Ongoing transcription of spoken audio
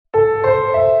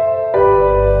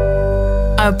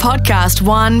A Podcast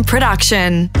One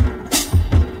production.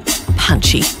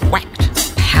 Punchy,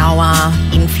 whacked, power,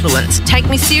 influence. Take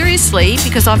me seriously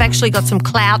because I've actually got some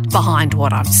clout behind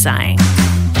what I'm saying.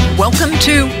 Welcome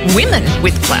to Women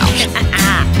with Clout.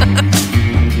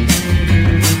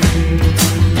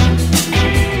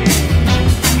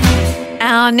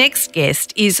 Our next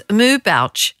guest is Moo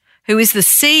Baulch, who is the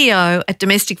CEO at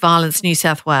Domestic Violence New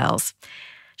South Wales.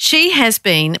 She has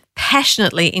been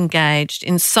passionately engaged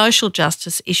in social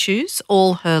justice issues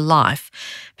all her life,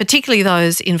 particularly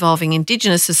those involving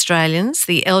Indigenous Australians,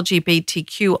 the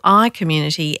LGBTQI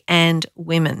community and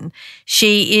women.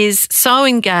 She is so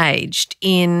engaged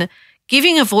in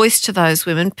giving a voice to those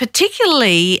women,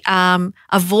 particularly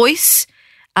a voice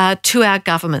to our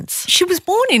governments. She was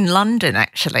born in London,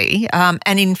 actually,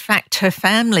 and in fact her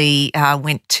family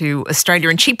went to Australia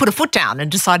and she put her foot down and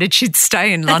decided she'd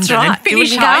stay in London right.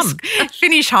 and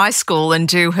finish high school and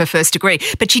do her first degree.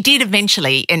 But she did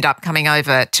eventually end up coming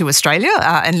over to Australia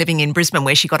and living in Brisbane,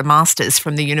 where she got a master's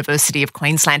from the University of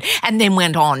Queensland and then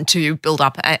went on to build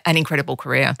up an incredible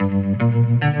career.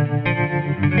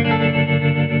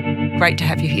 Great to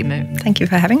have you here, Moo. Thank you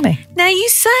for having me. Now, you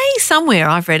say somewhere,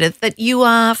 I've read it, that you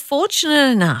are fortunate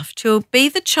enough to be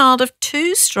the child of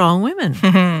two strong women.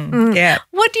 Yeah.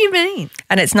 What do you mean?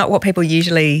 And it's not what people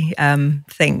usually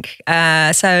think.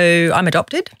 So I'm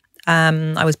adopted.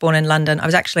 I was born in London. I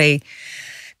was actually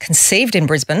conceived in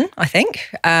Brisbane, I think,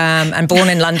 and born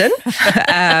in London.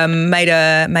 Made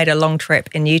a long trip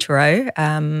in utero,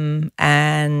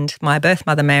 and my birth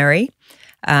mother, Mary,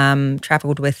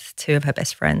 travelled with two of her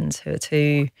best friends, who are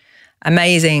two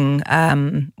amazing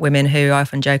women who I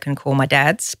often joke and call my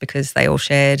dads, because they all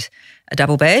shared a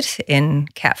double bed in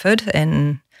Catford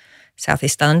in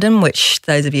southeast London, which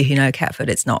those of you who know Catford,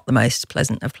 it's not the most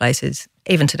pleasant of places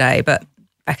even today, but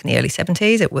back in the early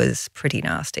 70s it was pretty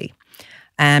nasty.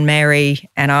 And Mary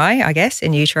and I guess,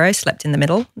 in utero, slept in the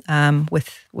middle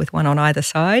with one on either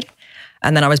side.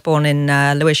 And then I was born in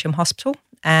Lewisham Hospital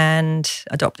and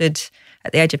adopted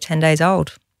at the age of 10 days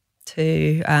old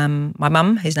to my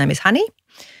mum, whose name is Honey,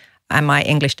 and my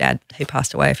English dad, who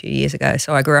passed away a few years ago.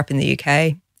 So I grew up in the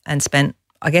UK and spent,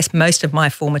 I guess, most of my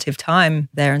formative time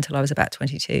there until I was about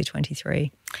 22,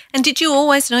 23. And did you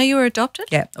always know you were adopted?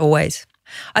 Yeah, always.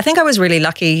 I think I was really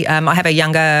lucky. I have a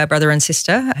younger brother and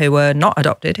sister who were not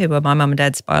adopted, who were my mum and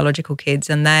dad's biological kids,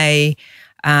 and they,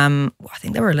 I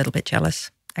think they were a little bit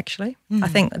jealous. Actually, I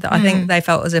think they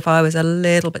felt as if I was a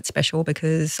little bit special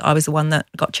because I was the one that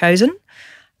got chosen,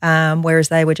 whereas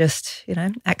they were just,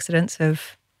 accidents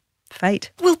of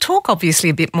fate. We'll talk obviously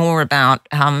a bit more about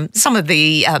some of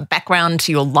the background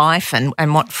to your life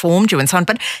and what formed you and so on,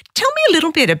 but tell me a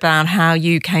little bit about how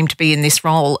you came to be in this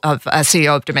role of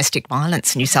CEO of Domestic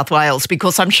Violence New South Wales,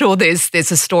 because I'm sure there's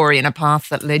a story and a path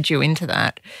that led you into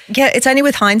that. Yeah, it's only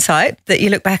with hindsight that you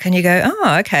look back and you go,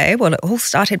 oh, okay, well, it all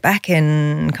started back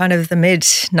in kind of the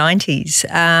mid-90s.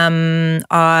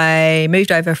 I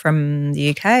moved over from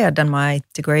the UK. I'd done my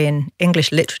degree in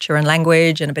English literature and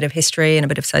language and a bit of history and a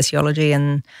bit of sociology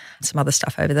and some other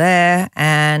stuff over there.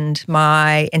 And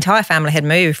my entire family had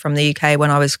moved from the UK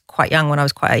when I was quite young, when I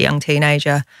was quite a young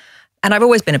teenager. And I've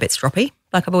always been a bit stroppy.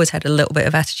 Like, I've always had a little bit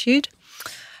of attitude.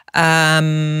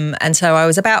 And so I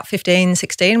was about 15,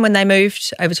 16 when they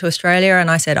moved over to Australia, and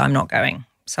I said, I'm not going.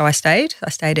 So I stayed. I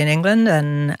stayed in England,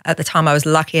 and at the time I was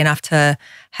lucky enough to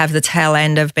have the tail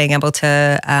end of being able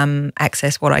to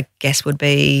access what I guess would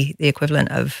be the equivalent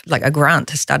of like a grant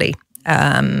to study.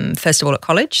 First of all at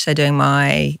college, so doing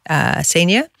my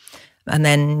senior, and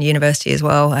then university as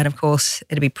well. And of course,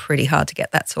 it'd be pretty hard to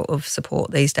get that sort of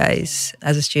support these days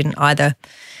as a student, either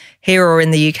here or in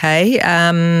the UK.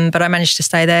 But I managed to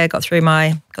stay there, got through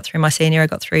my senior, I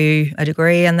got through a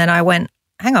degree, and then I went,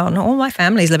 hang on, all my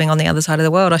family's living on the other side of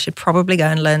the world. I should probably go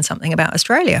and learn something about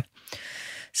Australia.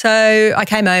 So I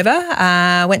came over,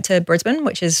 went to Brisbane,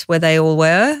 which is where they all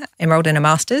were, enrolled in a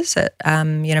master's at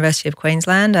University of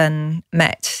Queensland, and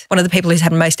met one of the people who's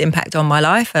had most impact on my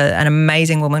life, an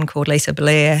amazing woman called Lisa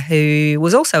Blair, who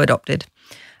was also adopted.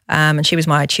 And she was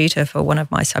my tutor for one of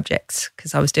my subjects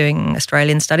because I was doing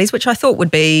Australian studies, which I thought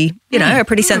would be, a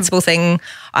pretty sensible thing.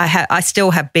 I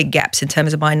still have big gaps in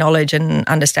terms of my knowledge and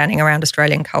understanding around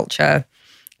Australian culture,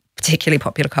 particularly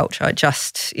popular culture,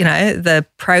 just, the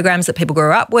programs that people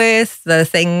grow up with, the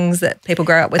things that people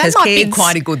grow up with as kids. That might be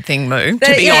quite a good thing, Moo,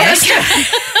 to be honest.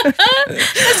 Sometimes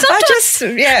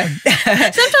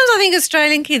I think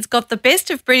Australian kids got the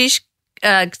best of British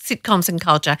sitcoms and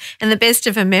culture and the best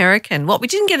of American. What we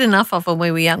didn't get enough of when we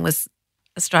were young was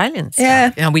Australian stuff.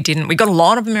 Yeah. No, we didn't. We got a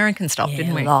lot of American stuff,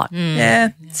 didn't we? A lot. Yeah.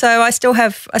 So I still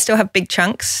have big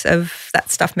chunks of that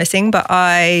stuff missing, but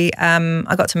I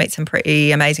got to meet some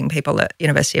pretty amazing people at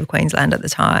University of Queensland at the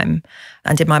time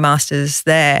and did my master's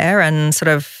there, and sort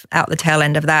of out the tail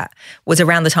end of that was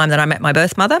around the time that I met my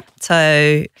birth mother.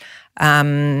 So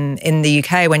in the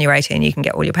UK, when you're 18, you can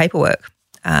get all your paperwork,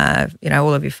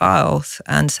 all of your files.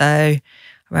 And so I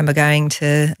remember going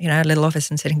to, a little office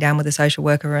and sitting down with a social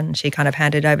worker, and she kind of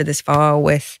handed over this file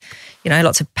with,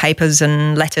 lots of papers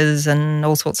and letters and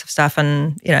all sorts of stuff,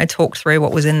 and, talked through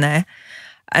what was in there.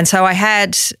 And so I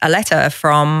had a letter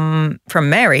from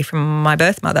Mary, from my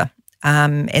birth mother,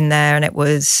 in there, and it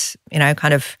was,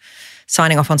 kind of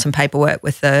signing off on some paperwork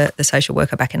with the social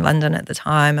worker back in London at the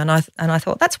time. And I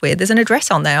thought, that's weird. There's an address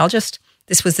on there.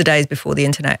 This was the days before the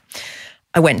internet.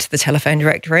 I went to the telephone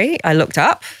directory, I looked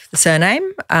up the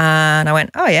surname, and I went,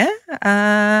 oh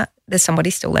yeah, there's somebody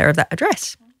still there of that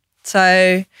address.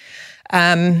 So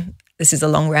this is a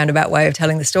long roundabout way of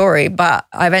telling the story, but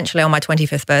I eventually on my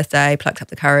 25th birthday plucked up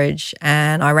the courage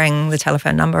and I rang the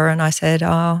telephone number and I said,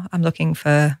 oh, I'm looking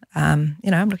for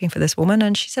this woman.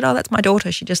 And she said, oh, that's my daughter.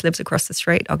 She just lives across the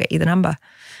street. I'll get you the number.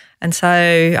 And so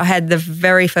I had the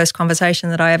very first conversation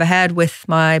that I ever had with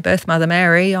my birth mother,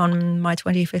 Mary, on my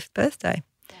 25th birthday.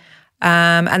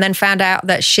 And then found out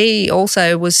that she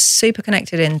also was super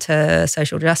connected into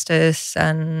social justice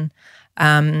and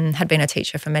had been a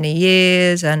teacher for many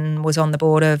years and was on the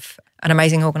board of an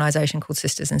amazing organisation called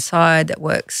Sisters Inside that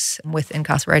works with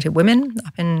incarcerated women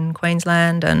up in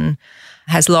Queensland and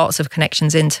has lots of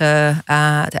connections into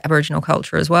to Aboriginal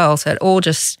culture as well. So all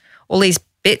these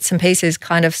bits and pieces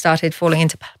kind of started falling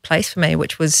into place for me,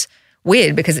 which was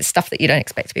weird because it's stuff that you don't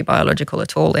expect to be biological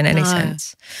at all in any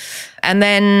sense. And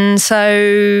then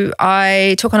so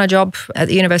I took on a job at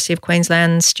the University of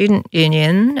Queensland Student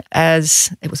Union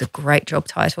as, it was a great job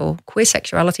title, Queer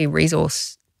Sexuality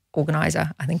Resource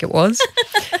Organiser, I think it was.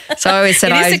 So I always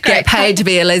said I'd get paid to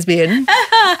be a lesbian.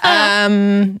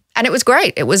 And it was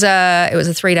great. It was a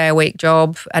 3-day-a-week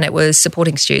job, and it was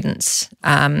supporting students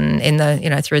in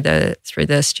the through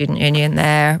the student union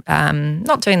there.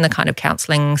 Not doing the kind of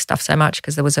counselling stuff so much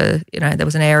because there was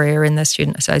an area in the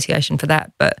student association for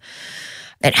that, but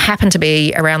it happened to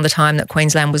be around the time that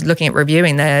Queensland was looking at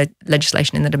reviewing their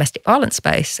legislation in the domestic violence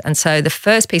space. And so the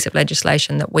first piece of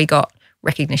legislation that we got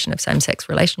recognition of same-sex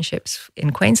relationships in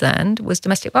Queensland was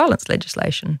domestic violence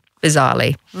legislation,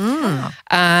 bizarrely.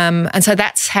 And so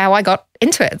that's how I got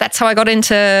into it. That's how I got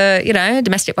into,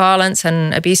 domestic violence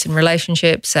and abuse in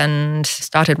relationships, and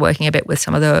started working a bit with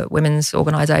some of the women's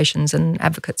organisations and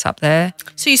advocates up there.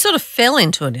 So you sort of fell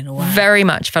into it in a way. Very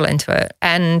much fell into it.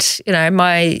 And,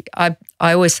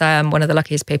 I always say I'm one of the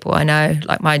luckiest people I know.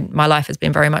 Like my life has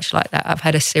been very much like that. I've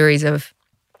had a series of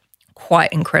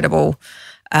quite incredible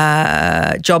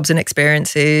jobs and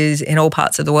experiences in all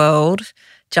parts of the world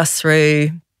just through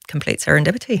complete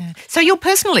serendipity. Yeah. So your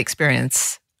personal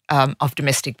experience of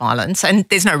domestic violence, and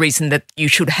there's no reason that you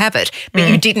should have it, but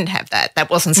you didn't have that. That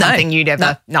wasn't something you'd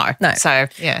ever... No. So,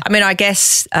 yeah. I mean, I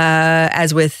guess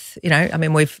as with,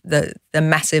 with the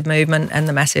massive movement and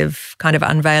the massive kind of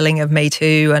unveiling of Me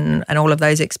Too and all of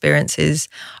those experiences,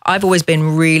 I've always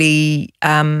been really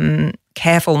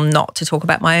careful not to talk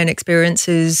about my own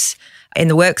experiences in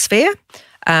the work sphere.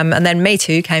 And then Me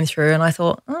Too came through and I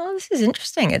thought, oh, this is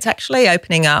interesting. It's actually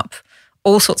opening up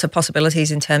all sorts of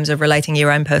possibilities in terms of relating your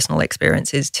own personal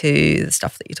experiences to the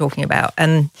stuff that you're talking about.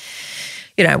 And,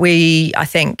 we, I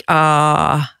think,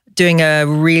 are doing a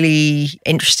really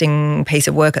interesting piece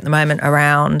of work at the moment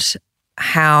around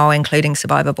how including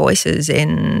survivor voices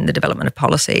in the development of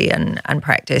policy and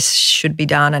practice should be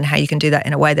done, and how you can do that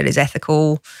in a way that is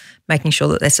ethical, making sure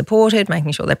that they're supported,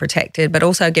 making sure they're protected, but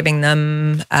also giving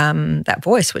them that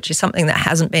voice, which is something that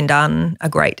hasn't been done a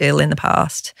great deal in the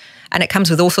past. And it comes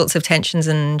with all sorts of tensions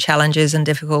and challenges and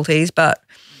difficulties, but,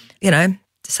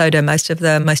 so do most of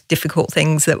the most difficult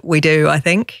things that we do, I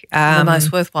think. The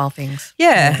most worthwhile things.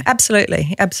 Yeah,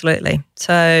 absolutely.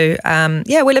 So,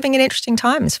 we're living in interesting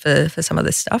times for some of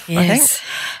this stuff, yes. I think.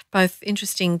 Both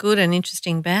interesting good and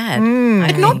interesting bad.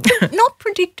 Not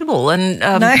predictable. And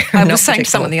I was saying to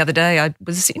someone the other day, I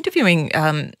was interviewing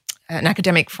an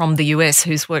academic from the US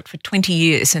who's worked for 20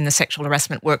 years in the sexual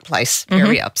harassment workplace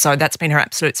area. So that's been her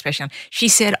absolute specialty. She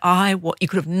said, you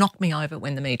could have knocked me over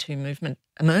when the Me Too movement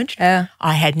emerged. Yeah.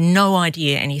 I had no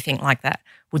idea anything like that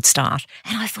would start.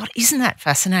 And I thought, isn't that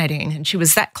fascinating? And she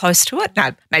was that close to it.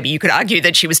 Now, maybe you could argue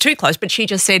that she was too close, but she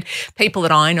just said people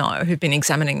that I know who've been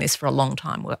examining this for a long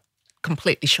time were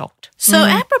completely shocked. So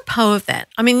apropos of that,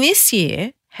 I mean, this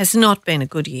year has not been a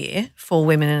good year for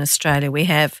women in Australia. We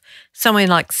have somewhere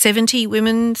like 70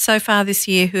 women so far this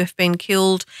year who have been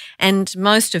killed, and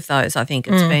most of those, I think,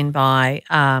 it's been by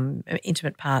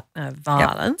intimate partner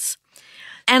violence. Yep.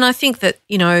 And I think that,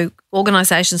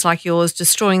 organisations like yours,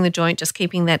 Destroying the Joint, just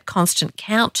keeping that constant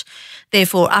count,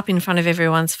 therefore up in front of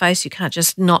everyone's face, you can't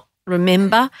just not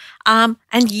remember, and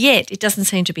yet it doesn't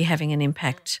seem to be having an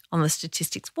impact on the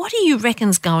statistics. What do you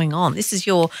reckon's going on? This is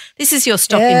your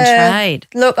stock in trade.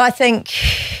 Look, I think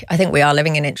we are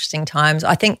living in interesting times.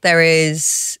 I think there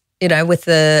is, with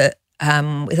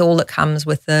all that comes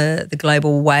with the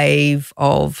global wave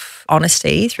of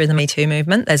honesty through the Me Too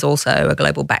movement, there's also a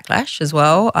global backlash as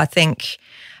well. I think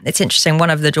it's interesting.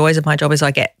 One of the joys of my job is I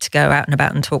get to go out and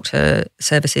about and talk to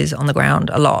services on the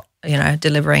ground a lot,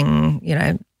 delivering,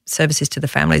 services to the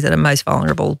families that are most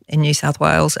vulnerable in New South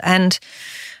Wales. And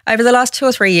over the last 2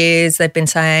 or 3 years, they've been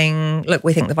saying, look,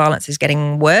 we think the violence is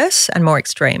getting worse and more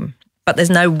extreme, but there's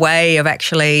no way of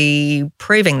actually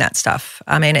proving that stuff.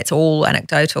 I mean, it's all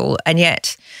anecdotal. And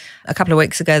yet, a couple of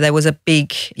weeks ago, there was a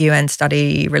big UN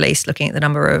study released looking at the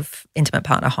number of intimate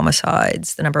partner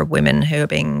homicides, the number of women who are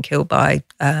being killed by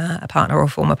a partner or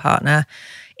former partner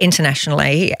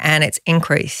internationally, and it's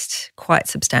increased quite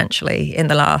substantially in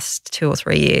the last 2 or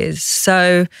 3 years.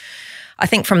 So I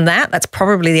think from that's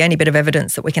probably the only bit of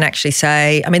evidence that we can actually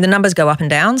say. I mean, the numbers go up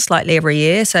and down slightly every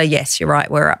year. So yes, you're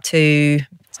right, we're up to,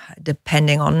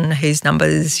 depending on whose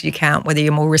numbers you count, whether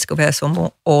you're more risk averse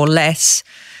or less,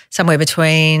 somewhere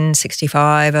between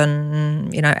 65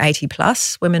 and 80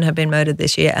 plus women have been murdered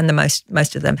this year, and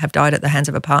most of them have died at the hands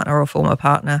of a partner or former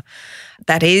partner.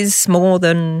 That is more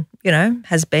than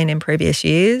has been in previous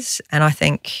years, and I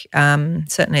think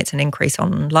certainly it's an increase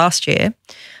on last year.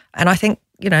 And I think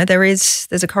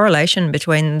there's a correlation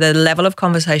between the level of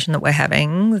conversation that we're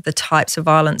having, the types of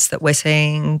violence that we're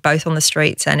seeing both on the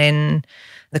streets and in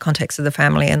the context of the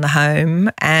family and the home,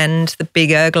 and the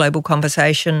bigger global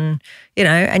conversation,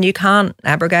 and you can't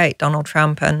abrogate Donald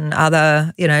Trump and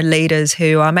other, leaders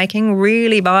who are making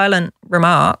really violent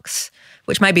remarks,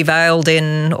 which may be veiled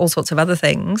in all sorts of other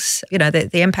things, the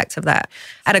impacts of that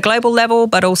at a global level,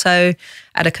 but also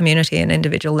at a community and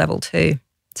individual level too.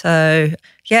 So,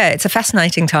 yeah, it's a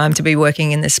fascinating time to be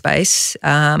working in this space,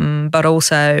 but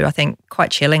also I think quite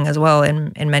chilling as well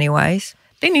in many ways.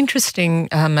 Been interesting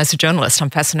as a journalist.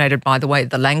 I'm fascinated by the way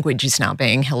the language is now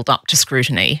being held up to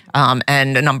scrutiny, and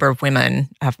a number of women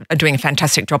are doing a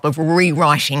fantastic job of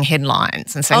rewriting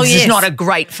headlines and saying this is not a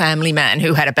great family man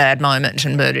who had a bad moment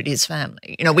and murdered his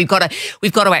family. We've got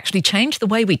to actually change the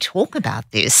way we talk about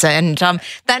this, and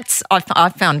that's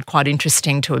I've found quite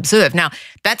interesting to observe. Now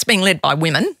that's being led by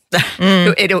women.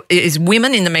 It is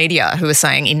women in the media who are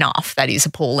saying enough. That is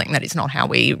appalling. That is not how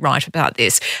we write about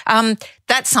this.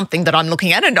 That's something that I'm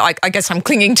looking at, and I guess I'm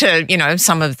clinging to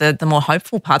some of the more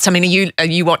hopeful parts. I mean, are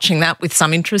you watching that with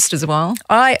some interest as well?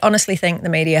 I honestly think the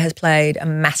media has played a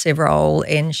massive role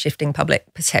in shifting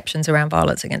public perceptions around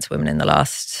violence against women in the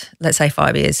last, let's say,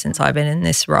 5 years since I've been in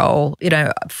this role.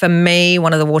 For me,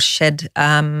 one of the watershed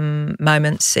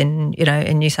moments in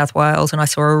New South Wales, and I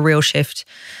saw a real shift,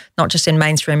 not just in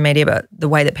mainstream media, but the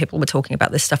way that people were talking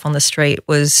about this stuff on the street,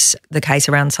 was the case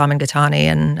around Simon Gattani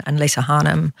and Lisa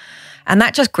Harnham. And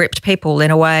that just gripped people in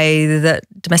a way that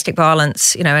domestic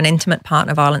violence, an intimate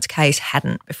partner violence case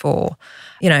hadn't before.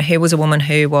 Here was a woman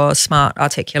who was smart,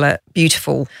 articulate,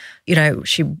 beautiful.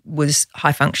 She was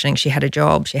high functioning. She had a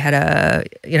job. She had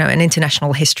an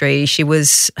international history.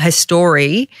 Her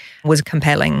story was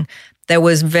compelling. There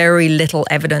was very little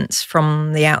evidence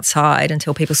from the outside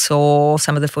until people saw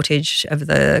some of the footage of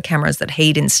the cameras that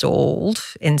he'd installed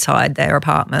inside their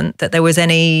apartment, that there was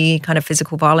any kind of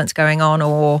physical violence going on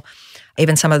or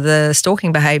even some of the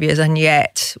stalking behaviours. And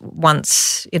yet,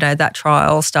 once, that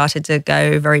trial started to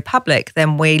go very public,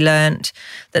 then we learnt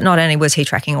that not only was he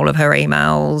tracking all of her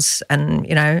emails and,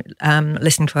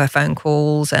 listening to her phone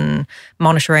calls and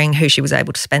monitoring who she was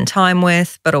able to spend time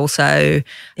with, but also,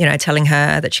 telling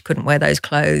her that she couldn't wear those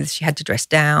clothes, she had to dress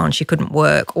down, she couldn't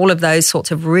work, all of those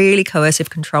sorts of really coercive,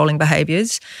 controlling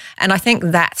behaviours. And I think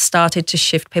that started to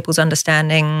shift people's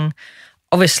understanding.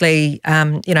 Obviously,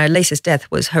 Lisa's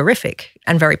death was horrific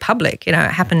and very public. It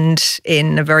happened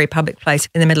in a very public place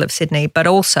in the middle of Sydney. But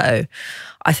also,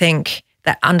 I think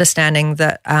that understanding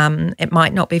that it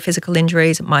might not be physical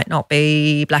injuries, it might not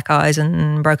be black eyes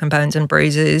and broken bones and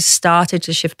bruises, started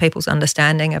to shift people's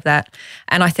understanding of that.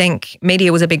 And I think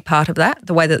media was a big part of that,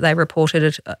 the way that they reported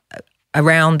it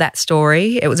around that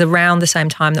story. It was around the same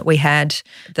time that we had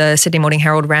the Sydney Morning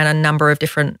Herald ran a number of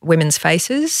different women's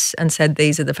faces and said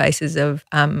these are the faces of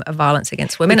violence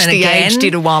against women. Which and the again, Age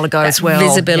did a while ago as well.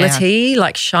 Visibility,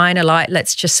 like shine a light.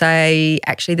 Let's just say,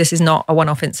 actually, this is not a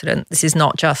one-off incident. This is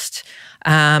not just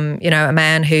a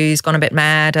man who's gone a bit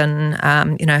mad and,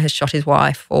 has shot his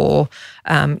wife or,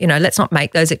 let's not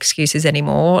make those excuses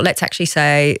anymore. Let's actually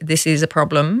say this is a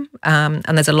problem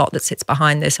and there's a lot that sits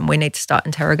behind this and we need to start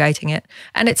interrogating it.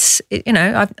 And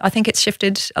I think it's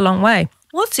shifted a long way.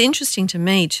 What's interesting to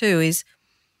me too is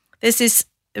there's this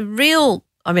real,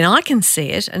 I can see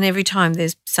it, and every time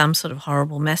there's some sort of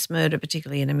horrible mass murder,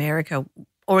 particularly in America,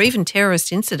 or even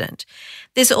terrorist incident,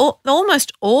 there's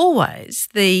almost always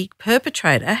the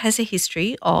perpetrator has a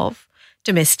history of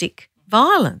domestic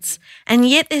violence. And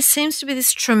yet there seems to be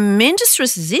this tremendous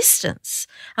resistance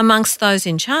amongst those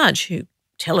in charge who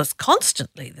tell us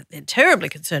constantly that they're terribly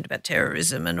concerned about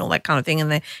terrorism and all that kind of thing,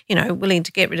 and they're, willing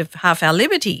to get rid of half our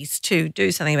liberties to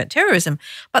do something about terrorism.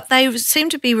 But they seem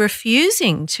to be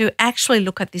refusing to actually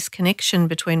look at this connection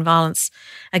between violence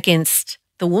against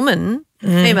the woman, the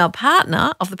female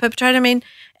partner of the perpetrator.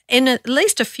 In at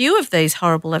least a few of these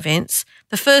horrible events,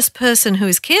 the first person who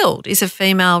is killed is a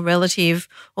female relative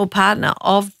or partner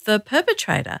of the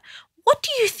perpetrator. What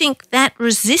do you think that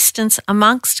resistance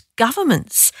amongst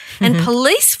governments and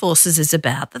police forces is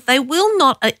about, that they will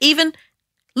not even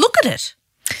look at it?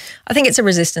 I think it's a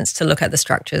resistance to look at the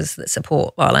structures that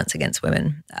support violence against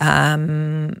women.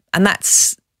 And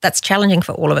that's challenging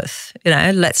for all of us.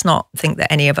 Let's not think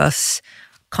that any of us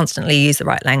constantly use the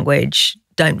right language,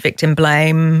 don't victim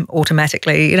blame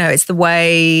automatically.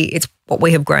 It's what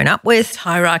we have grown up with. It's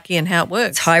hierarchy and how it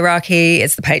works. It's hierarchy,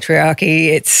 it's the patriarchy,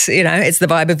 it's the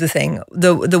vibe of the thing.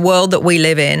 The world that we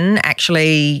live in,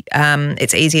 actually,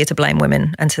 it's easier to blame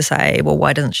women and to say, well,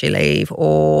 why doesn't she leave?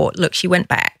 Or, look, she went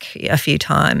back a few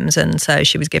times and so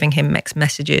she was giving him mixed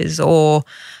messages. Or,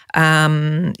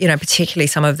 particularly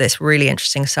some of this really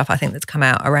interesting stuff I think that's come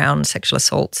out around sexual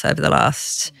assaults over the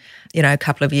last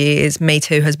couple of years. Me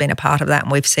Too has been a part of that,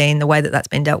 and we've seen the way that that's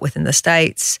been dealt with in the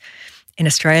States. In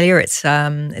Australia, it's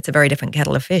a very different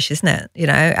kettle of fish, isn't it?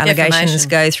 Allegations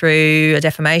go through a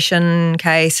defamation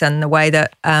case, and the way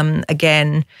that,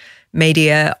 again,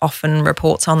 media often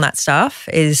reports on that stuff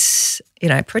is,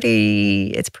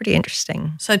 pretty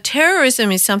interesting. So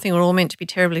terrorism is something we're all meant to be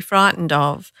terribly frightened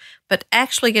of, but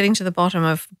actually getting to the bottom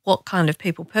of what kind of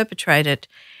people perpetrate it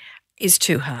is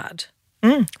too hard.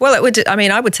 Well, I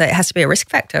would say it has to be a risk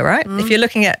factor, right? If you're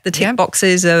looking at the tick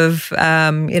boxes of,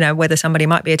 whether somebody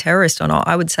might be a terrorist or not,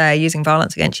 I would say using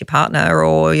violence against your partner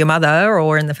or your mother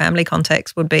or in the family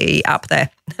context would be up there.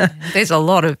 There's a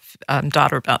lot of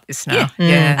data about this now.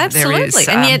 Yeah, absolutely. There is,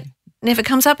 and yet never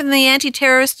comes up in the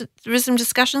anti-terrorism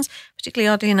discussions, particularly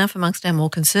oddly enough amongst our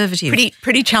more conservative.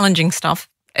 Pretty challenging stuff.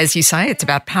 As you say, it's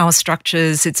about power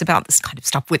structures. It's about this kind of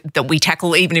stuff that we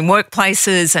tackle even in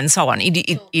workplaces and so on. It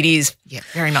is,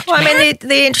 very much. Well,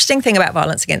 the interesting thing about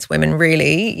violence against women,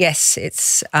 really, yes,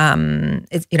 it's a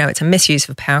misuse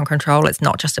of power and control. It's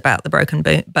not just about the broken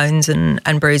bones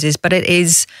and bruises, but it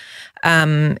is.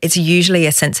 It's usually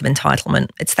a sense of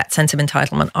entitlement. It's that sense of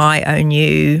entitlement. I own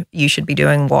you. You should be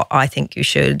doing what I think you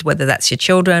should, whether that's your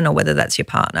children or whether that's your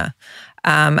partner.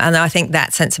 And I think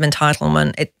that sense of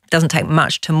entitlement, it doesn't take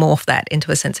much to morph that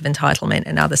into a sense of entitlement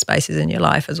in other spaces in your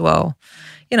life as well.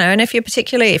 And if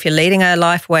you're leading a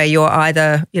life where you're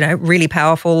either, really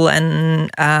powerful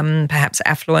and perhaps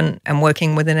affluent and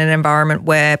working within an environment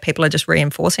where people are just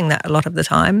reinforcing that a lot of the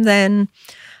time, then,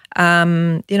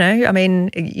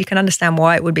 you can understand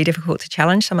why it would be difficult to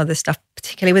challenge some of this stuff,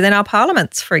 particularly within our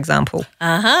parliaments, for example.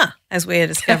 As we're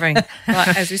discovering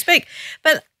right, as we speak.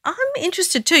 But I'm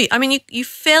interested too. You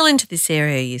fell into this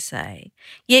area, you say,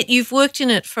 yet you've worked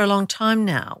in it for a long time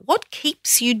now. What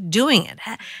keeps you doing it?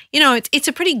 It's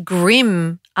a pretty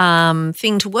grim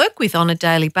thing to work with on a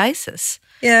daily basis.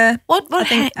 Yeah. What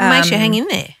makes you hang in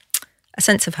there? A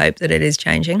sense of hope that it is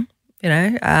changing.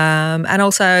 And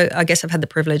also I guess I've had the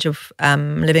privilege of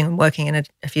living and working in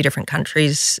a few different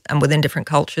countries and within different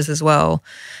cultures as well,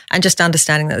 and just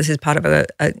understanding that this is part of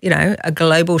a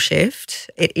global shift.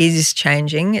 It is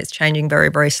changing. It's changing very,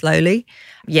 very slowly.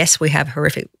 Yes, we have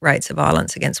horrific rates of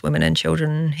violence against women and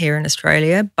children here in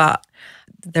Australia, but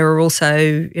there are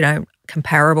also,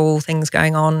 comparable things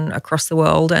going on across the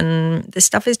world, and this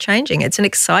stuff is changing. It's an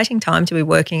exciting time to be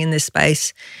working in this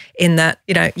space in that,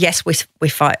 yes, we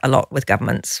fight a lot with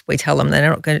governments. We tell them they're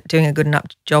not doing a good enough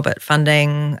job at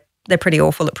funding they're pretty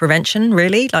awful at prevention,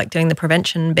 really, like doing the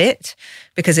prevention bit,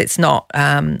 because it's not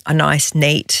a nice,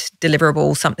 neat,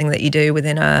 deliverable, something that you do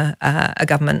within a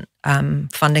government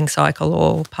funding cycle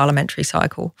or parliamentary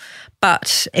cycle.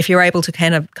 But if you're able to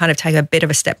kind of take a bit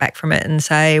of a step back from it and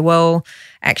say, well,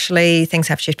 actually things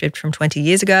have shifted from 20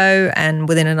 years ago, and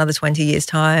within another 20 years'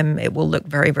 time, it will look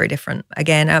very, very different.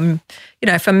 Again,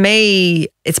 for me,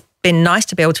 it's been nice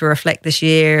to be able to reflect this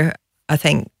year, I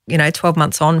think, 12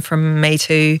 months on from Me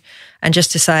Too, and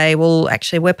just to say, well,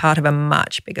 actually, we're part of a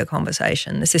much bigger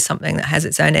conversation. This is something that has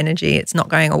its own energy. It's not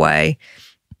going away.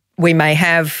 We may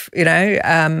have,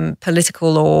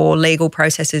 political or legal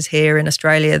processes here in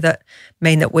Australia that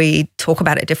mean that we talk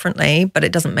about it differently, but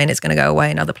it doesn't mean it's going to go away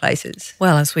in other places.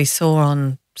 Well, as we saw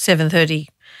on 7:30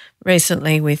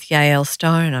 recently with Yael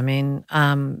Stone, I mean,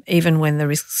 even when the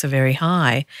risks are very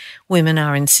high, women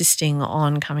are insisting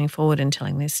on coming forward and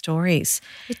telling their stories.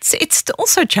 It's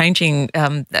also changing,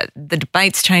 the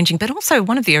debate's changing, but also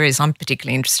one of the areas I'm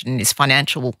particularly interested in is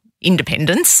financial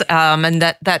independence, and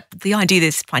that the idea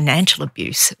there's financial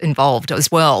abuse involved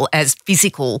as well as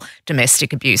physical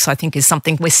domestic abuse, I think, is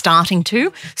something we're starting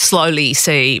to slowly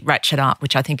see ratchet up,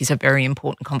 which I think is a very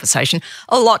important conversation.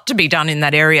 A lot to be done in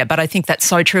that area, but I think that's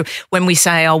so true when we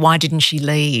say, oh, why didn't she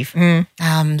leave?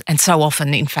 And so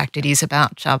often, in fact, it is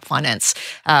about finance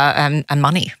and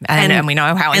money, and we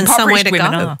know how impoverished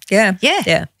women are. Yeah.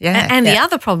 And the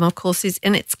other problem, of course, is,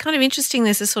 and it's kind of interesting,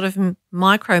 there's a sort of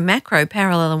micro-macro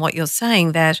parallel in what you're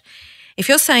saying, that if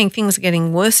you're saying things are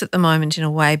getting worse at the moment in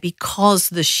a way because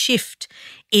the shift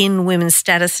in women's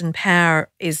status and power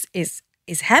is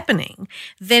happening,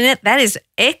 then that is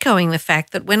echoing the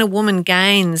fact that when a woman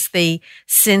gains the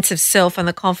sense of self and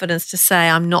the confidence to say,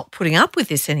 I'm not putting up with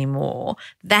this anymore,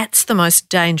 that's the most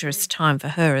dangerous time for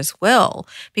her as well,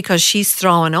 because she's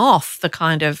thrown off the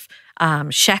kind of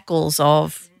shackles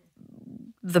of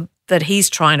that he's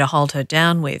trying to hold her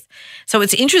down with. So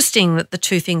it's interesting that the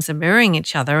two things are mirroring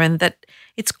each other, and that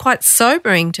it's quite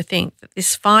sobering to think that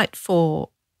this fight for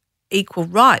equal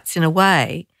rights in a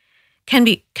way can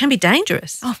be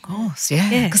dangerous. Oh, of course,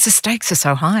 yeah, because the stakes are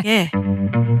so high. Yeah.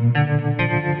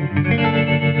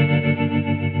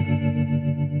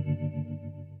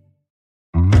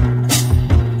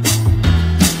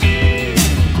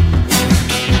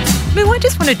 I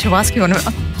just wanted to ask you on a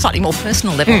slightly more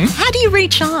personal level, how do you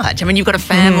recharge? I mean, you've got a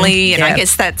family, and I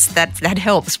guess that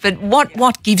helps. But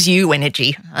what gives you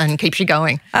energy and keeps you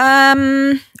going?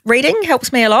 Reading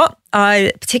helps me a lot.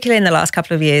 Particularly in the last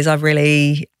couple of years, I've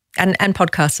really and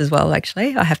podcasts as well.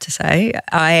 Actually, I have to say,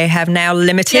 I have now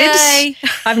limited. Yay.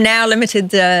 I've now limited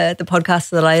the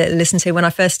podcasts that I listen to. When I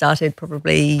first started,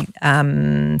 probably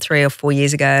 3 or 4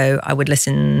 years ago, I would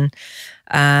listen.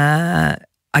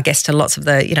 I guess to lots of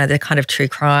the kind of true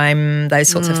crime, those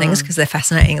sorts of things, because they're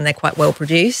fascinating and they're quite well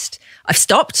produced. I've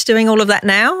stopped doing all of that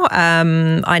now.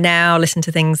 I now listen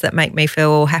to things that make me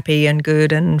feel happy and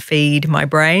good and feed my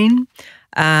brain.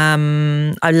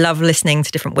 I love listening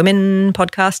to different women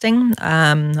podcasting.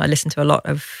 I listen to a lot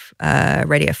of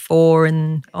Radio 4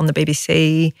 on the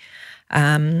BBC.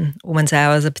 Woman's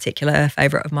Hour is a particular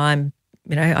favourite of mine.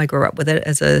 I grew up with it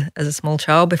as a small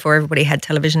child. Before everybody had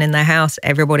television in their house,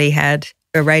 everybody had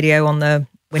a radio on the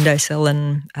windowsill,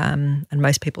 and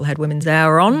most people had Women's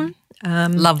Hour on.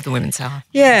 Love the Women's Hour.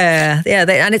 Yeah,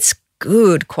 and it's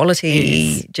good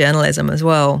quality journalism as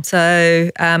well. So,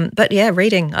 but yeah,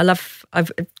 reading.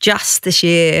 I've just this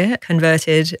year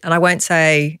converted, and I won't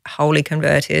say wholly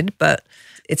converted, but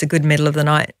it's a good middle of the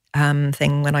night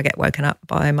thing when I get woken up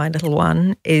by my little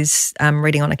one, is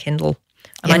reading on a Kindle.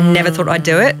 And I never thought I'd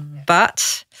do it,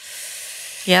 but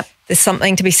there's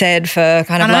something to be said for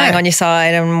kind of lying on your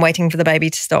side and waiting for the baby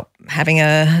to stop having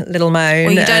a little moan.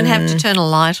 Well, you don't have to turn a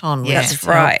light on. That's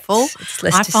right. Helpful. It's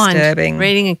less disturbing. disturbing. I find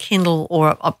reading a Kindle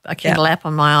or a Kindle app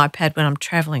on my iPad when I'm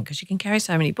travelling, because you can carry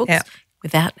so many books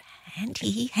without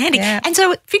handy. Yeah. And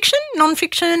so fiction,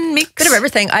 non-fiction, mix? Bit of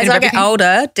everything. As I get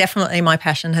older, definitely my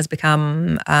passion has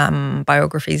become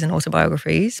biographies and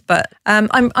autobiographies. But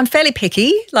I'm fairly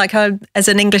picky. Like as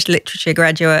an English literature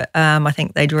graduate, I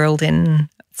think they drilled in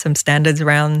some standards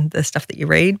around the stuff that you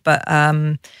read. But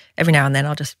every now and then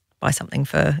I'll just buy something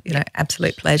for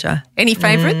absolute pleasure. Any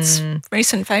favourites?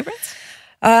 Recent favourites?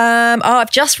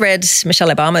 I've just read Michelle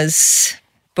Obama's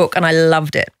book and I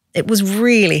loved it. It was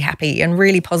really happy and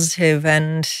really positive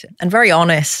and very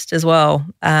honest as well.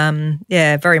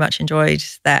 Very much enjoyed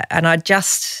that. And I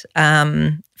just,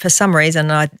 for some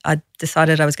reason, I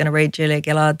decided I was going to read Julia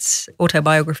Gillard's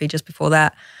autobiography just before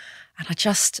that. And I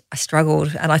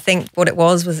struggled. And I think what it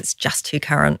was it's just too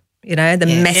current, the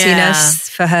messiness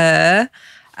for her.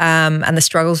 and the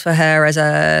struggles for her as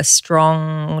a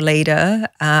strong leader,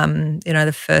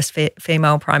 the first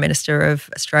female Prime Minister of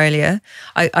Australia.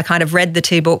 I kind of read the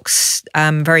two books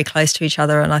very close to each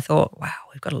other, and I thought, wow,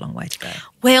 we've got a long way to go.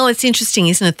 Well, it's interesting,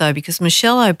 isn't it, though, because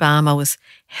Michelle Obama was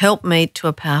helpmeet to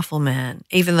a powerful man,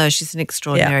 even though she's an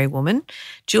extraordinary woman.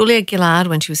 Julia Gillard,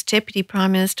 when she was Deputy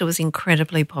Prime Minister, was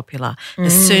incredibly popular.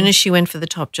 As soon as she went for the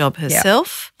top job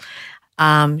herself,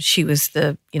 she was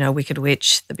the, wicked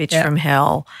witch, the bitch from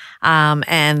hell,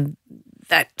 and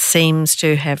that seems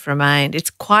to have remained. It's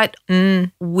quite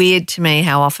weird to me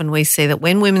how often we see that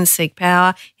when women seek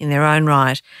power in their own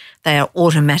right, they are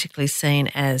automatically seen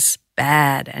as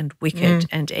bad and wicked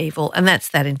and evil, and that's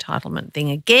that entitlement thing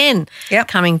again,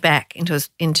 coming back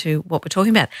into what we're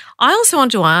talking about. I also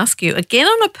want to ask you, again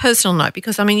on a personal note,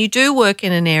 because, you do work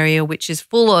in an area which is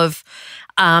full of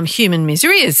human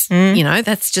misery,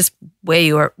 that's just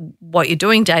what you're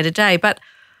doing day to day. But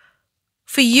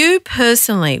for you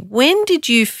personally, when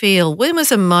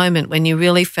was a moment when you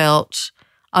really felt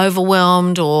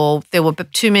overwhelmed or there were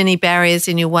too many barriers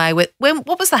in your way? What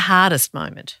was the hardest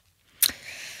moment?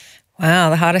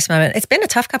 Wow, the hardest moment. It's been a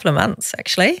tough couple of months,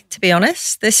 actually, to be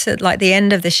honest. The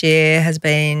end of this year has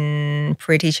been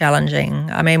pretty challenging.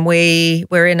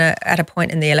 We're at a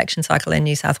point in the election cycle in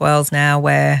New South Wales now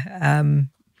where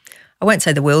I won't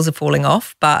say the wheels are falling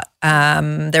off, but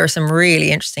there are some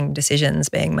really interesting decisions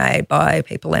being made by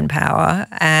people in power.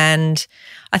 And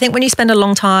I think when you spend a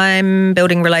long time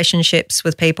building relationships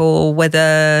with people,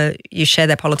 whether you share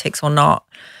their politics or not,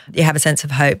 you have a sense of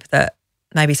hope that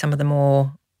maybe some of the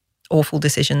more awful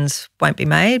decisions won't be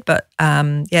made. But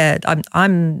I've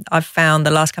found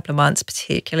the last couple of months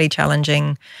particularly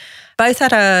challenging, both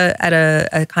at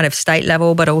a kind of state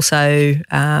level, but also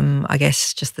I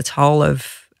guess just the toll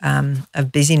of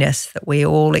busyness that we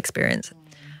all experience.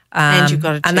 And you've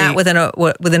got and that with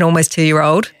an almost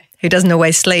 2-year-old who doesn't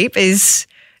always sleep is,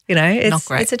 it's not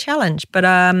great. It's a challenge. But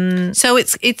so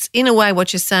it's in a way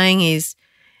what you're saying is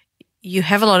you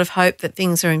have a lot of hope that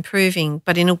things are improving,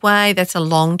 but in a way that's a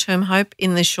long-term hope.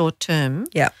 In the short term,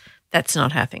 that's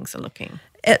not how things are looking.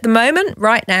 At the moment,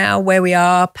 right now, where we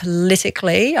are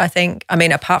politically, I think,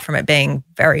 apart from it being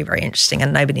very, very interesting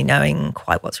and nobody knowing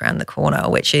quite what's around the corner,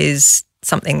 which is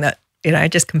something that,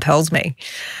 just compels me.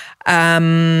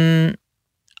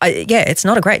 It's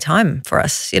not a great time for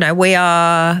us.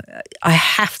 I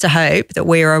have to hope that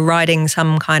we are riding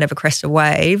some kind of a crest of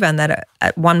wave, and that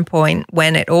at one point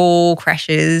when it all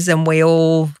crashes and we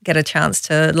all get a chance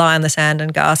to lie on the sand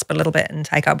and gasp a little bit and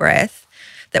take our breath,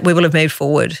 that we will have moved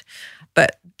forward.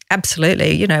 But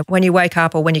absolutely, when you wake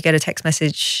up or when you get a text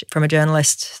message from a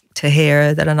journalist to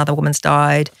hear that another woman's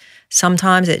died,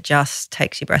 sometimes it just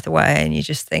takes your breath away and you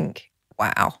just think,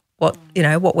 wow, what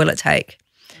will it take?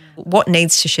 What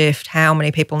needs to shift? How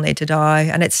many people need to die?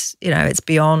 And it's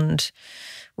beyond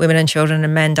women and children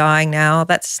and men dying now.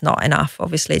 That's not enough,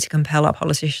 obviously, to compel our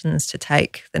politicians to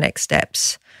take the next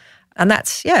steps. And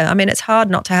that's, it's hard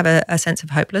not to have a sense of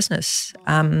hopelessness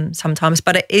sometimes,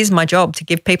 but it is my job to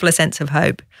give people a sense of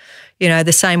hope.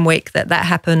 The same week that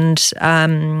happened,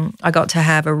 I got to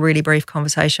have a really brief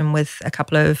conversation with a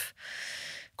couple of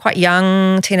quite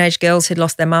young teenage girls who'd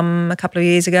lost their mum a couple of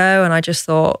years ago, and I just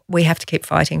thought, we have to keep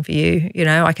fighting for you.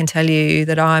 I can tell you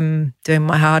that I'm doing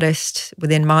my hardest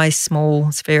within my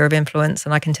small sphere of influence,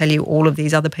 and I can tell you all of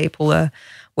these other people are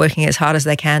working as hard as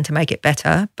they can to make it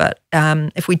better. But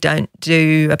if we don't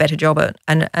do a better job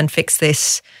and fix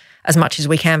this as much as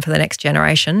we can for the next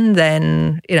generation,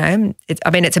 then,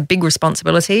 it's a big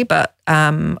responsibility, but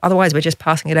otherwise we're just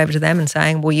passing it over to them and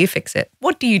saying, well, you fix it.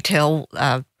 What do you tell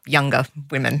younger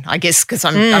women, I guess, because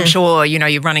I'm sure,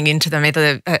 you're running into them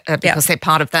either because they're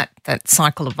part of that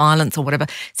cycle of violence or whatever.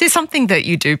 Is there something that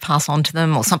you do pass on to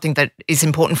them or something that is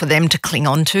important for them to cling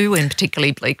on to in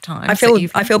particularly bleak times?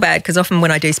 I feel bad because often when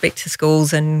I do speak to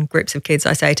schools and groups of kids,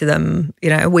 I say to them,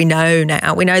 we know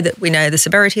the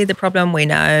severity of the problem, we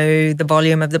know the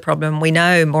volume of the problem, we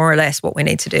know more or less what we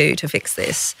need to do to fix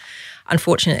this.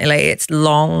 Unfortunately, it's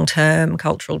long-term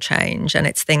cultural change, and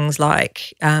it's things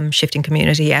like shifting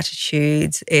community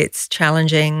attitudes, it's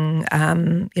challenging,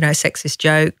 sexist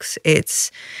jokes,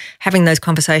 it's having those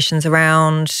conversations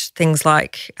around things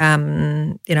like,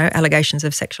 allegations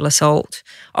of sexual assault.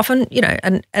 Often,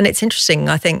 and it's interesting,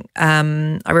 I think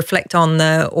I reflect on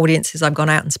the audiences I've gone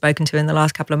out and spoken to in the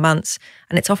last couple of months,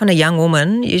 and it's often a young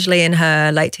woman, usually in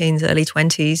her late teens, early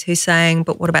 20s, who's saying,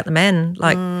 but what about the men?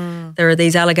 Like, there are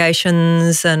these allegations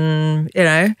and,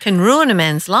 can ruin a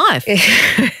man's life.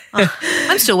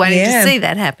 I'm still waiting to see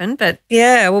that happen, but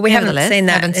yeah, well, we haven't seen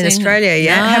that in Australia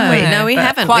yet, have we? No, we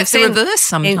haven't. Quite the reverse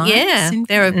sometimes.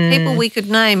 There are people we could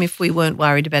name if we weren't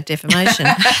worried about defamation.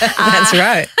 That's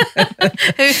right.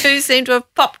 who seem to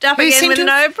have popped up again with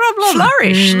no problem.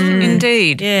 Flourished,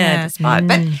 indeed. Yeah, despite.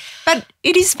 But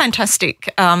it is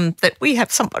fantastic that we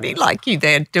have somebody like you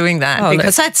there doing that,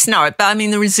 because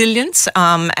the resilience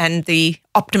and the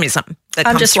optimism that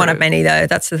I'm comes just through. one of many, though.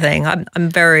 That's the thing. I'm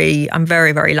very,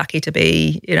 very lucky to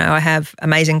be. I have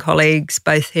amazing colleagues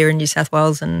both here in New South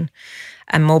Wales and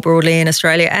more broadly in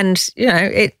Australia. And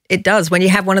it does, when you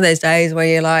have one of those days where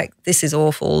you're like, this is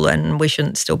awful, and we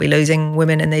shouldn't still be losing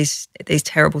women in these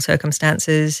terrible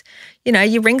circumstances.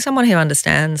 You ring someone who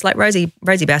understands. Like Rosie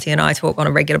Batty and I talk on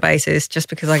a regular basis, just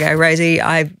because I go, Rosie,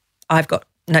 I've got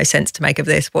no sense to make of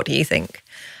this. What do you think?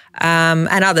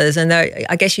 And others. And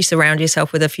I guess you surround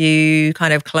yourself with a few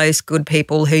kind of close, good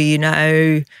people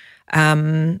who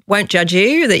won't judge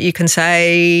you, that you can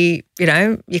say,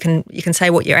 you can say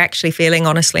what you're actually feeling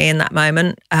honestly in that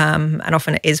moment. And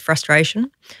often it is frustration.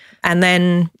 And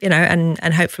then,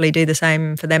 and hopefully do the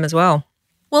same for them as well.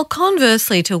 Well,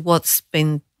 conversely to what's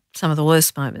been some of the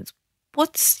worst moments,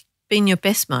 what's been your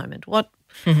best moment?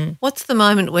 What's the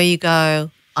moment where you go,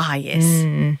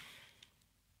 yes?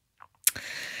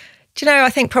 Do you know, I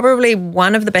think probably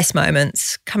one of the best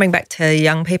moments, coming back to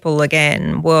young people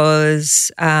again,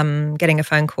 was getting a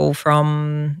phone call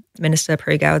from Minister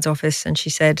Prue Goward's office, and she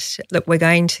said, look, we're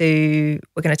going to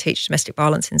teach domestic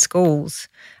violence in schools.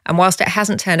 And whilst it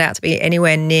hasn't turned out to be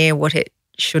anywhere near what it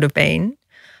should have been,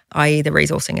 i.e. the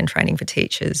resourcing and training for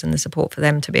teachers and the support for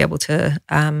them to be able to,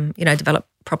 develop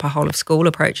proper whole of school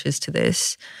approaches to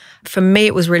this, for me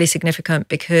it was really significant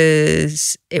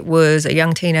because it was a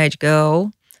young teenage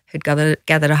girl who'd gathered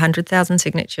 100,000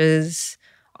 signatures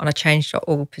on a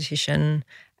change.org petition,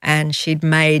 and she'd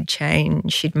made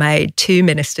change. She'd made 2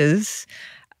 ministers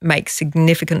make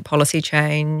significant policy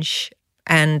change.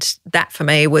 And that for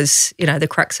me was, the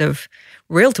crux of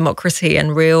real democracy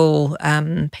and real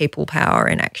people power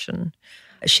in action.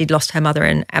 She'd lost her mother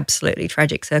in absolutely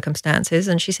tragic circumstances,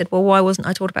 and she said, well, why wasn't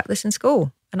I taught about this in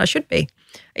school? And I should be.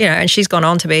 And she's gone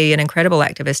on to be an incredible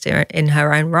activist in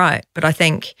her own right. But I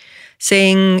think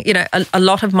seeing, a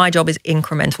lot of my job is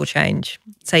incremental change.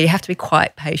 So you have to be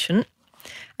quite patient,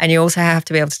 and you also have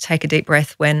to be able to take a deep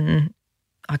breath when,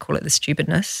 I call it the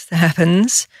stupidness that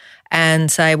happens,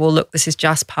 and say, well, look, this is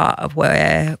just part of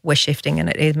where we're shifting and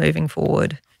it is moving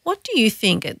forward. What do you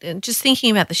think, just thinking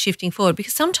about the shifting forward,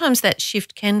 because sometimes that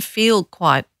shift can feel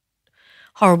quite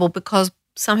horrible because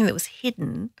something that was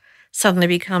hidden suddenly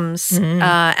becomes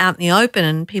out in the open,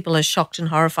 and people are shocked and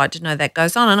horrified to know that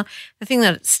goes on. And the thing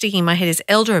that's sticking in my head is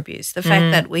elder abuse, the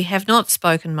fact that we have not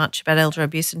spoken much about elder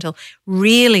abuse until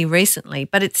really recently,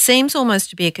 but it seems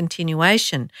almost to be a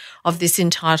continuation of this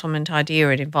entitlement idea.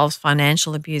 It involves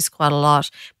financial abuse quite a lot,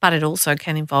 but it also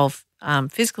can involve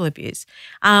physical abuse.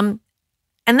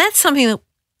 And that's something that,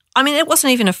 it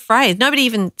wasn't even a phrase. Nobody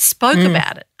even spoke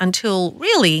about it until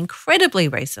really incredibly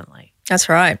recently. That's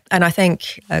right. And I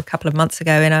think a couple of months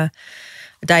ago in a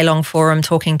day-long forum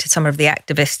talking to some of the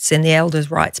activists in the elders'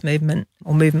 rights movement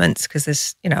or movements, because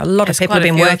there's, a lot of people have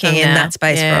been working in that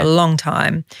space for a long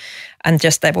time, and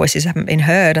just their voices haven't been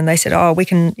heard. And they said, we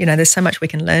can, there's so much we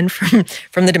can learn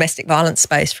from the domestic violence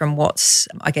space, from what's,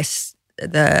 I guess,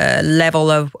 the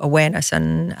level of awareness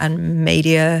and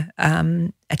media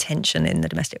attention in the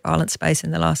domestic violence space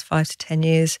in the last 5 to 10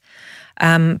 years.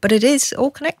 But it is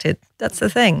all connected. That's the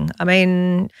thing.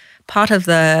 Part of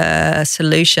the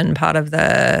solution, part of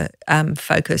the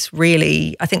focus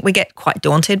really, I think we get quite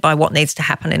daunted by what needs to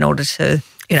happen in order to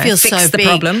fix the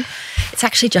problem. It's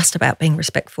actually just about being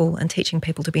respectful and teaching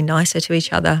people to be nicer to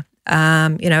each other.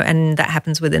 And that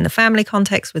happens within the family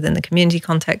context, within the community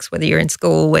context, whether you're in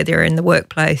school, whether you're in the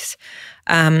workplace.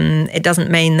 It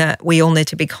doesn't mean that we all need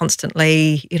to be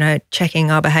constantly,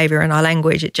 checking our behaviour and our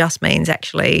language. It just means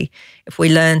actually if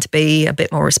we learn to be a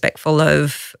bit more respectful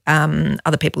of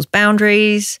other people's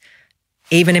boundaries,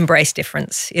 even embrace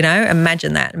difference,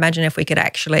 imagine that. Imagine if we could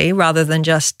actually, rather than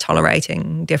just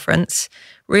tolerating difference,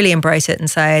 really embrace it and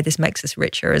say this makes us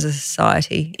richer as a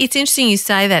society. It's interesting you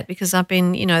say that, because I've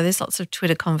been, there's lots of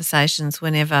Twitter conversations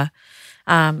whenever,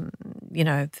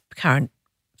 the current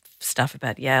stuff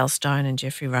about Yale Stone and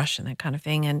Jeffrey Rush and that kind of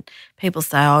thing, and people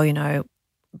say,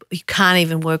 you can't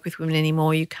even work with women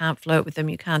anymore, you can't flirt with them,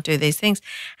 you can't do these things.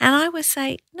 And I would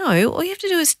say, no, all you have to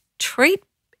do is treat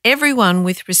everyone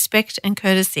with respect and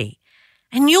courtesy,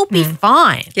 and you'll be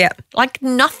fine. Yeah. Like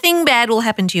nothing bad will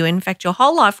happen to you. In fact, your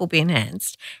whole life will be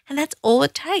enhanced, and that's all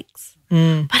it takes.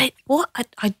 But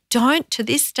I don't, to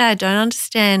this day, I don't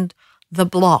understand the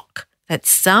block that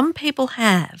some people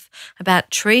have about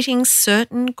treating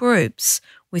certain groups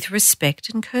with respect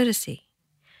and courtesy.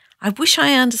 I wish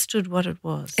I understood what it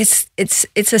was.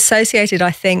 It's associated,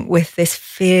 I think, with this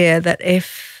fear that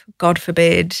if, God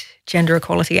forbid, gender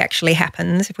equality actually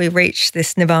happens, if we reach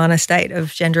this nirvana state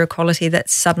of gender equality, that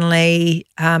suddenly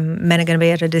men are going to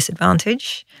be at a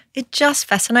disadvantage. It just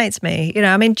fascinates me. You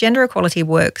know, I mean, gender equality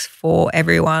works for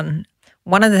everyone.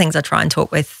 One of the things I try and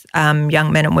talk with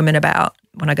young men and women about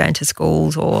when I go into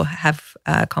schools or have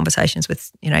conversations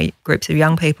with, you know, groups of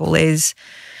young people is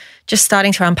just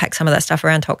starting to unpack some of that stuff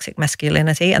around toxic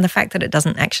masculinity and the fact that it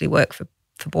doesn't actually work for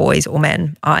boys or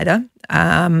men either.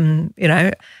 You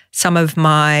know, some of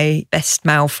my best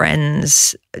male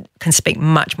friends can speak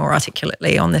much more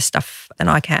articulately on this stuff than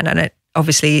I can, and it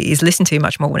obviously is listened to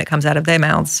much more when it comes out of their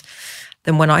mouths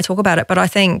than when I talk about it. But I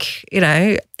think, you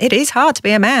know, it is hard to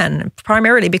be a man,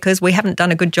 primarily because we haven't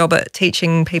done a good job at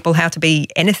teaching people how to be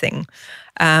anything.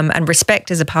 And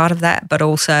respect is a part of that, but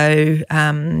also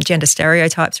gender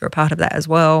stereotypes are a part of that as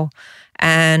well.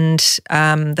 And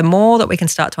the more that we can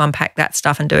start to unpack that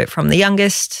stuff and do it from the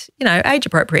youngest, you know,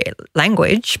 age-appropriate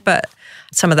language, but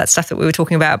some of that stuff that we were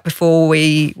talking about before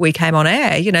we came on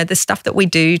air, you know, the stuff that we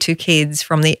do to kids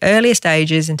from the earliest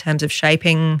ages in terms of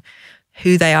shaping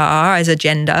who they are as a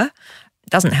gender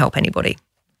doesn't help anybody.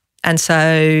 And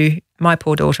so my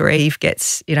poor daughter Eve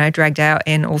gets, you know, dragged out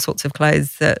in all sorts of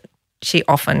clothes that she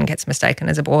often gets mistaken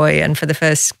as a boy. And for the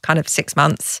first kind of 6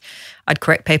 months, I'd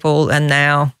correct people, and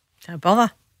now don't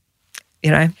bother.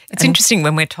 You know, it's interesting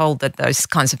when we're told that those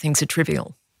kinds of things are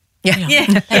trivial. Yeah.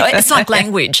 It's like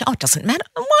language. Oh, it doesn't matter.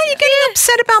 Why are you getting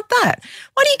upset about that?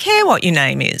 Why do you care what your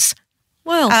name is?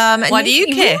 Well, why do you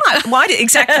care?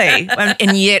 Exactly.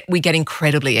 And yet we get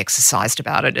incredibly exercised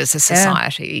about it as a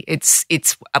society. Yeah.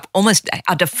 It's almost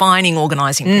a defining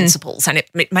organising principles, and it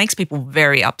makes people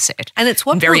very upset and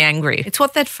very angry. It's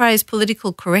what that phrase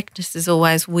political correctness is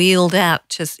always wheeled out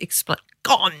to explain.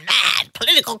 Gone mad,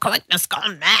 political correctness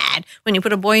gone mad when you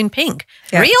put a boy in pink.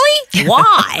 Yeah. Really?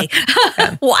 Why?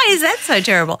 Why is that so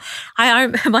terrible?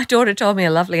 My daughter told me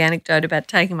a lovely anecdote about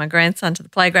taking my grandson to the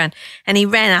playground, and he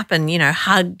ran up and, you know,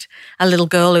 hugged a little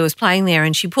girl who was playing there,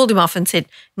 and she pulled him off and said,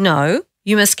 "No,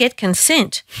 you must get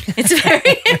consent. It's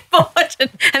very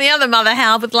important." And the other mother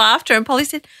howled with laughter, and Polly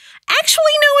said,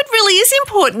 "Actually, no, it really is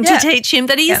important to teach him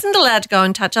that he isn't allowed to go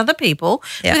and touch other people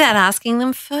without asking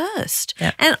them first."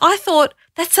 Yeah. And I thought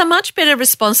that's a much better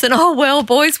response than, "Oh, well,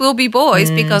 boys will be boys,"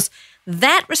 because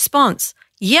that response,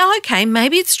 okay,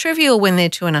 maybe it's trivial when they're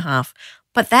 2.5,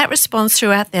 but that response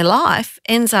throughout their life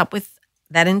ends up with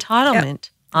that entitlement. Yep.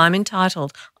 I'm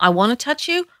entitled. I want to touch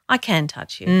you. I can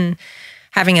touch you.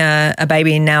 Having a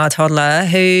baby, now a toddler,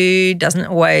 who doesn't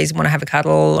always want to have a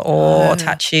cuddle or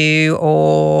touch you,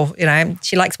 or, you know,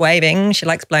 she likes waving, she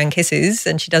likes blowing kisses,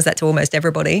 and she does that to almost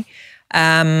everybody.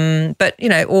 But, you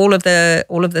know, all of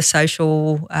the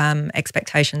social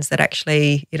expectations that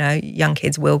actually, you know, young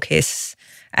kids will kiss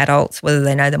adults whether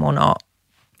they know them or not.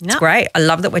 It's great. I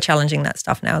love that we're challenging that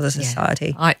stuff now as a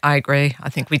society. I agree. I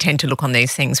think we tend to look on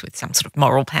these things with some sort of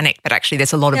moral panic, but actually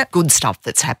there's a lot of good stuff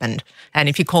that's happened. And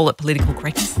if you call it political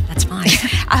correctness, that's fine.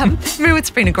 Moo, it's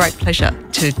been a great pleasure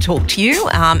to talk to you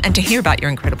and to hear about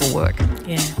your incredible work.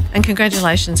 Yeah. And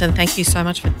congratulations, and thank you so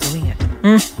much for doing it.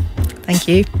 Thank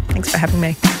you. Thanks for having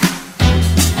me.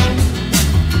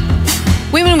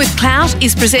 Women with Clout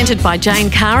is presented by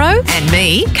Jane Caro and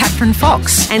me, Catherine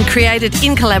Fox, and created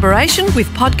in collaboration with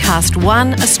Podcast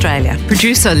One Australia.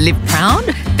 Producer Liv Proud.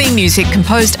 Theme music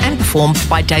composed and performed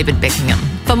by David Beckingham.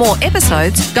 For more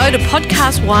episodes, go to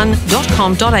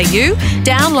podcastone.com.au,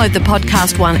 download the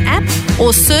Podcast One app,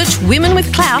 or search Women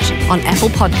with Clout on Apple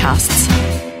Podcasts.